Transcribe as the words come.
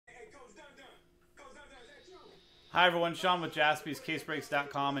Hi everyone, Sean with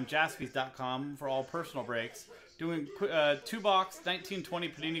JaspysCaseBreaks.com and Jaspys.com for all personal breaks. Doing 2-box 1920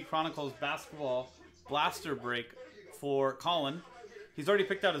 Panini Chronicles basketball blaster break for Colin. He's already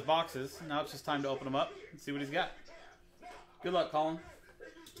picked out his boxes. Now it's just time to open them up and see what he's got. Good luck, Colin.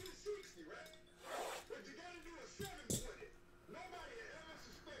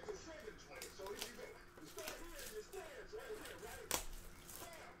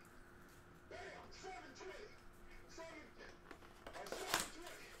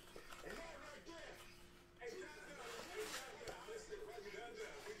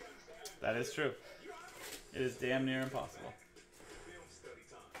 That is true. It is damn near impossible.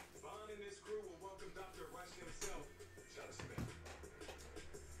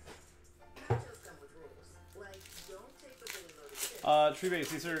 Tree base,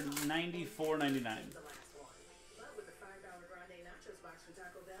 these are $94.99.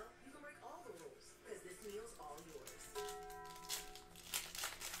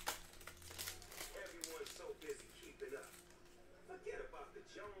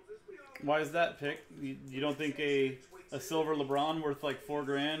 Why is that pick? You don't think a silver LeBron worth like $4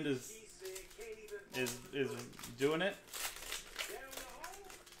 grand is doing it?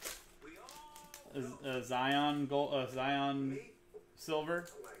 A Zion gold, Zion silver.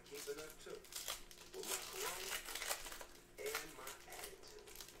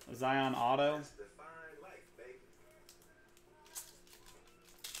 A Zion auto.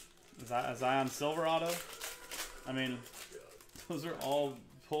 A Zion silver auto. I mean, those are all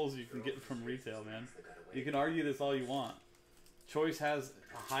pulls you can get from retail, man. You can argue this all you want. Choice has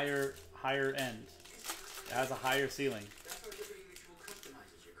a higher end. It has a higher ceiling.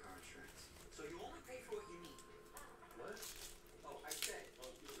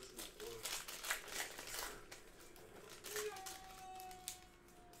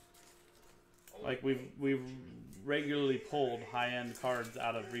 Like we've regularly pulled high-end cards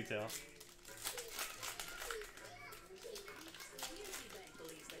out of retail.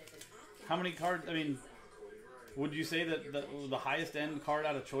 How many cards? I mean, would you say that the highest end card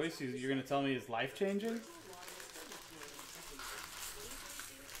out of choice you're going to tell me is life changing?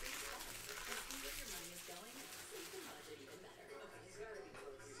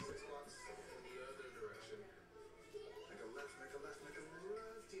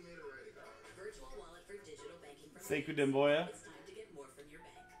 Sekou Demboya,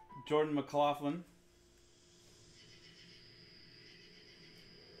 Jordan McLaughlin,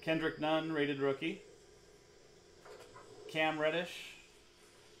 Kendrick Nunn, rated rookie, Cam Reddish.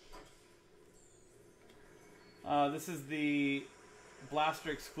 This is the Blaster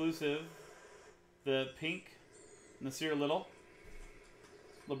exclusive, the pink, Nasir Little,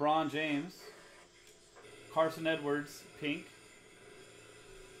 LeBron James, Carson Edwards, pink,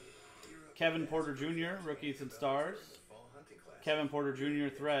 Kevin Porter Jr., Rookies and Stars, Kevin Porter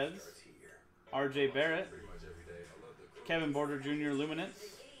Jr., Threads, RJ Barrett, Kevin Porter Jr., Luminance,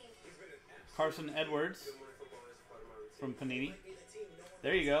 Carson Edwards from Panini.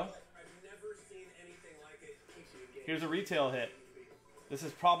 There you go. Here's a retail hit. This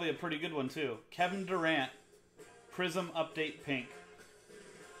is probably a pretty good one too. Kevin Durant, Prism Update Pink.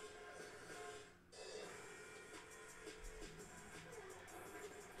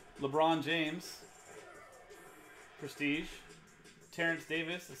 LeBron James, Prestige. Terrence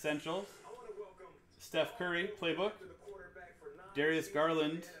Davis, Essentials. Steph Curry, Playbook. Darius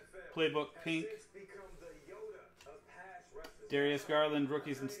Garland, Playbook Pink. Darius Garland,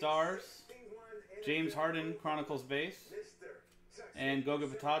 Rookies and Stars. James Harden, Chronicles Base. And Goga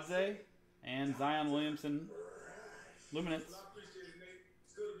Bitadze. And Zion Williamson, Luminance.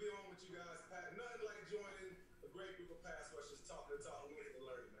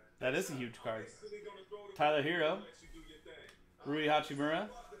 That is a huge card. Tyler Hero, Rui Hachimura,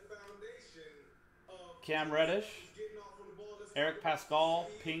 Cam Reddish, Eric Pascal,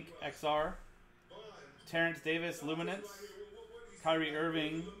 Pink XR, Terrence Davis, Luminance, Kyrie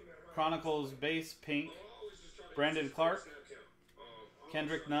Irving, Chronicles Base Pink, Brandon Clark,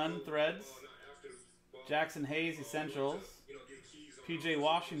 Kendrick Nunn, Threads, Jackson Hayes, Essentials, PJ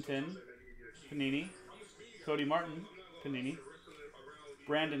Washington, Panini, Cody Martin, Panini,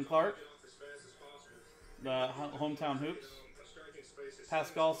 Brandon Clark, the Hometown Hoops,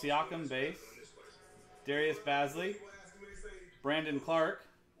 Pascal Siakam, Base, Darius Bazley, Brandon Clark,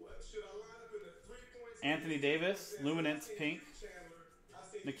 Anthony Davis, Luminance Pink,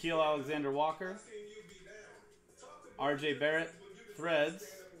 Nikhil Alexander-Walker, RJ Barrett, Threads,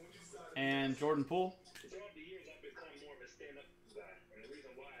 and Jordan Poole.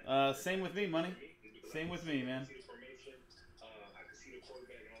 Same with me, Money. Same with me, man.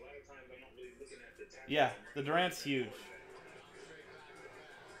 Yeah, the Durant's huge.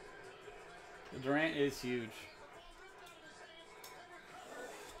 The Durant is huge.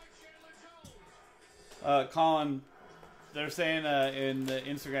 Colin, they're saying in the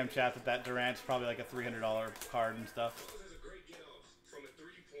Instagram chat that Durant's probably like a $300 card and stuff.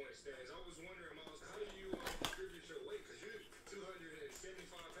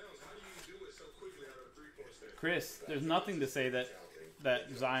 Chris, there's nothing to say that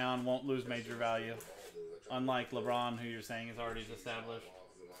Zion won't lose major value, unlike LeBron, who you're saying is already established.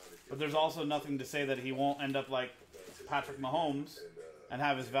 But there's also nothing to say that he won't end up like Patrick Mahomes and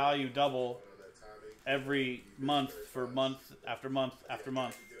have his value double every month for month after month after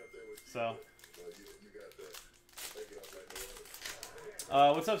month. So,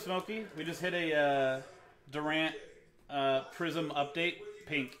 what's up, Smokey? We just hit a Durant Prism update,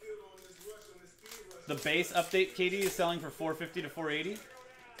 pink. The base update, KD, is selling for $450 to $480.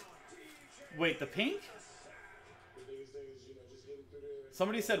 Wait, the pink?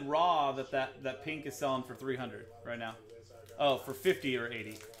 Somebody said raw that pink is selling for $300 right now. Oh, for 50 or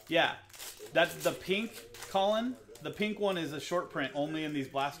 80. Yeah, that's the pink, Colin. The pink one is a short print only in these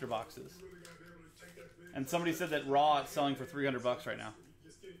blaster boxes. And somebody said that raw it's selling for $300 right now.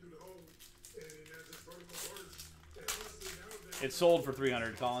 It's sold for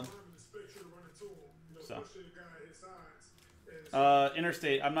 $300, Colin. So,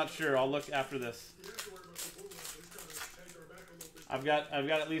 Interstate. I'm not sure. I'll look after this. I've got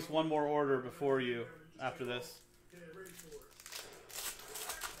at least one more order before you after this.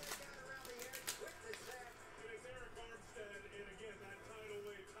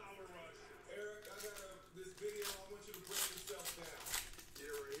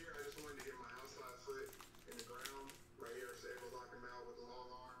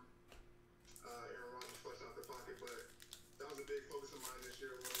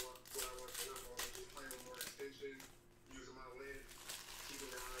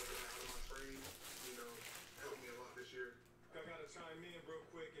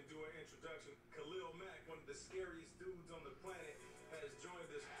 Scariest dudes on the planet has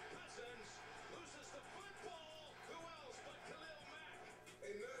joined us. Cousins loses the football. Who else but Khalil Mack?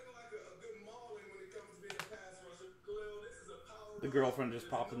 Ain't nothing like a good mauling when it comes to being a pass rusher. Khalil, this is a power. The girlfriend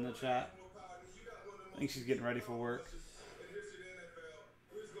just popped in the chat. I think she's getting ready for work.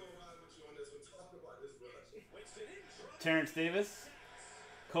 Terrence Davis,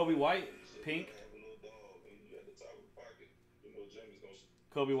 Kobe White, pink.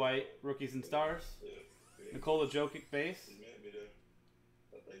 Kobe White, rookies and stars. Nikola Jokic base.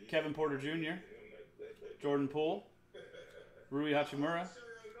 Kevin Porter Jr. Jordan Poole. Rui Hachimura.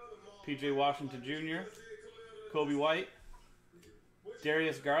 PJ Washington Jr. Kobe White.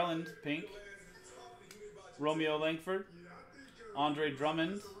 Darius Garland, pink. Romeo Langford. Andre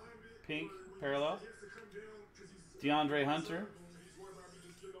Drummond, pink, parallel. DeAndre Hunter.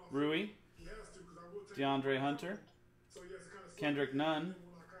 Rui. DeAndre Hunter. Kendrick Nunn.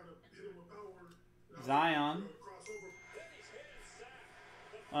 Zion.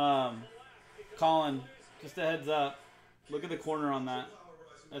 Colin, just a heads up. Look at the corner on that.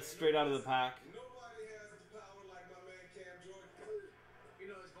 That's straight out of the pack.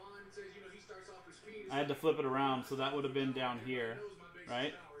 I had to flip it around, so that would have been down here,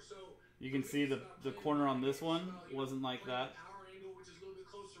 right? You can see the corner on this one wasn't like that.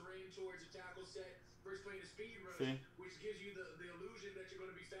 See?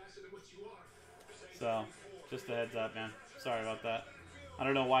 So, just a heads up, man. Sorry about that. I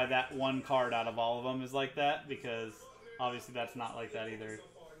don't know why that one card out of all of them is like that, because obviously that's not like that either.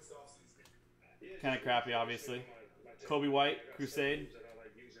 Kind of crappy, obviously. Kobe White, Crusade.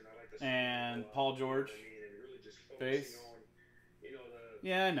 And Paul George, base.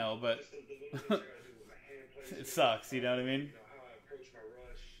 Yeah, I know, but it sucks, you know what I mean?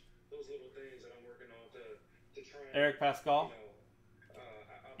 Eric Pascal.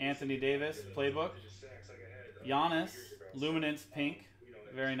 Anthony Davis, playbook. Giannis, Luminance pink.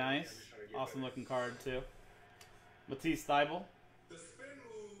 Very nice. Awesome looking card, too. Matisse Thybulle.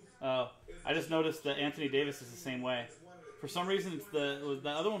 Oh, I just noticed that Anthony Davis is the same way. For some reason, it's the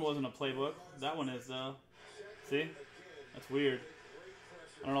other one wasn't a playbook. That one is, though. See? That's weird.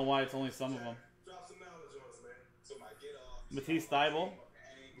 I don't know why it's only some of them. Matisse Thybulle.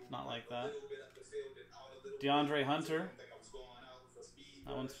 Not like that. DeAndre Hunter.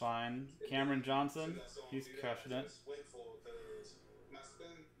 That one's fine. Cameron Johnson. He's crushing it.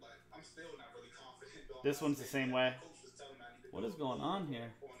 This one's the same way. What is going on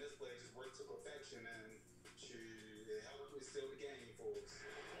here?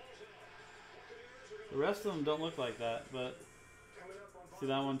 The rest of them don't look like that, but See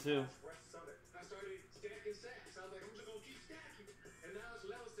that one too. I started stacking sacks. I was like, I'm just gonna keep stacking. And now it's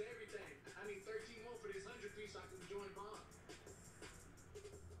levels to everything. I need 13 more for this 100 piece so I can join Bond.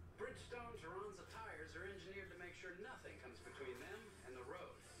 Bridgestone's Ronza tires are engineered to make sure nothing comes between them and the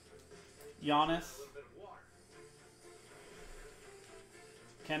road. Giannis. A little bit of water.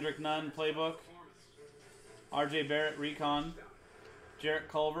 Kendrick Nunn playbook. RJ Barrett Recon.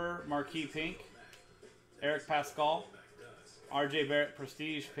 Jarrett Culver Marquee Pink. Eric Pascal. RJ Barrett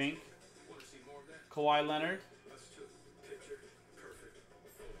Prestige Pink. Kawhi Leonard.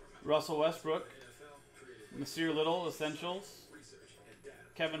 Russell Westbrook. Nasir Little Essentials.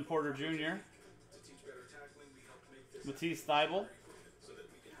 Kevin Porter Jr. Matisse Thybulle.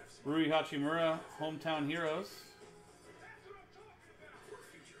 Rui Hachimura Hometown Heroes.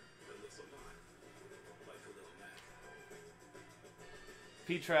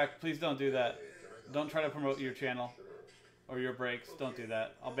 P-Track, please don't do that. Don't try to promote your channel or your breaks. Don't do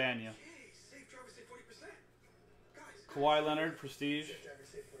that. I'll ban you. Kawhi Leonard, Prestige.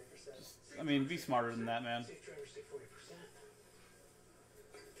 Just, I mean, be smarter than that, man.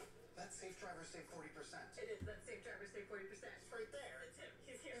 That's Safe Driver Save 40%. It is. That's Safe Driver Save 40%. It's right there. It's him.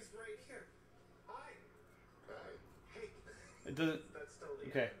 He's here. He's right here. Hi. Hey. It doesn't. That's totally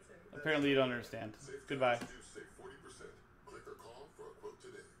Okay. Apparently you don't understand. Goodbye. Save 40%. Click or call for a quote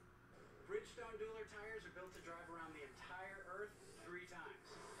today. Bridgestone Dueler tires are built to drive around the entire Earth 3 times.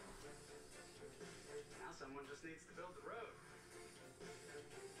 Now someone just needs to build the road.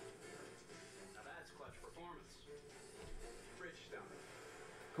 Now that's clutch performance. Bridgestone.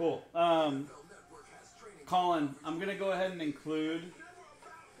 Cool. Colin, I'm gonna go ahead and include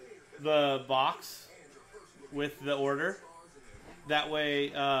the box with the order. That way,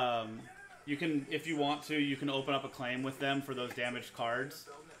 you can, if you want to, you can open up a claim with them for those damaged cards.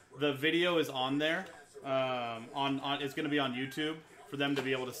 The video is on there. It's gonna be on YouTube for them to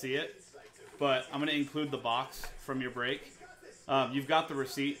be able to see it. But I'm gonna include the box from your break. You've got the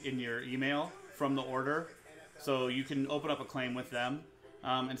receipt in your email from the order, so you can open up a claim with them.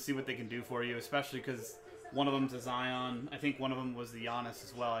 And see what they can do for you, especially because one of them's a Zion. I think one of them was the Giannis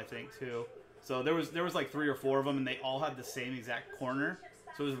as well, I think, too. So there was like 3 or 4 of them, and they all had the same exact corner.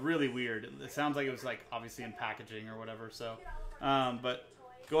 So it was really weird. It sounds like it was, like, obviously in packaging or whatever. So, but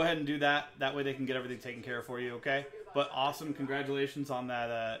go ahead and do that. That way they can get everything taken care of for you, okay? But awesome. Congratulations on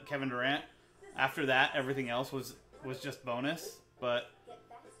that Kevin Durant. After that, everything else was just bonus. But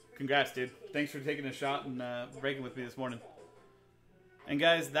congrats, dude. Thanks for taking a shot and breaking with me this morning. And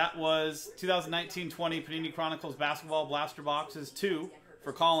guys, that was 2019-20 Panini Chronicles Basketball Blaster Boxes 2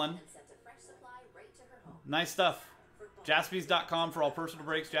 for Colin. Nice stuff. Jaspys.com for all personal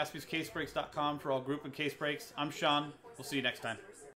breaks. JaspysCaseBreaks.com for all group and case breaks. I'm Sean. We'll see you next time.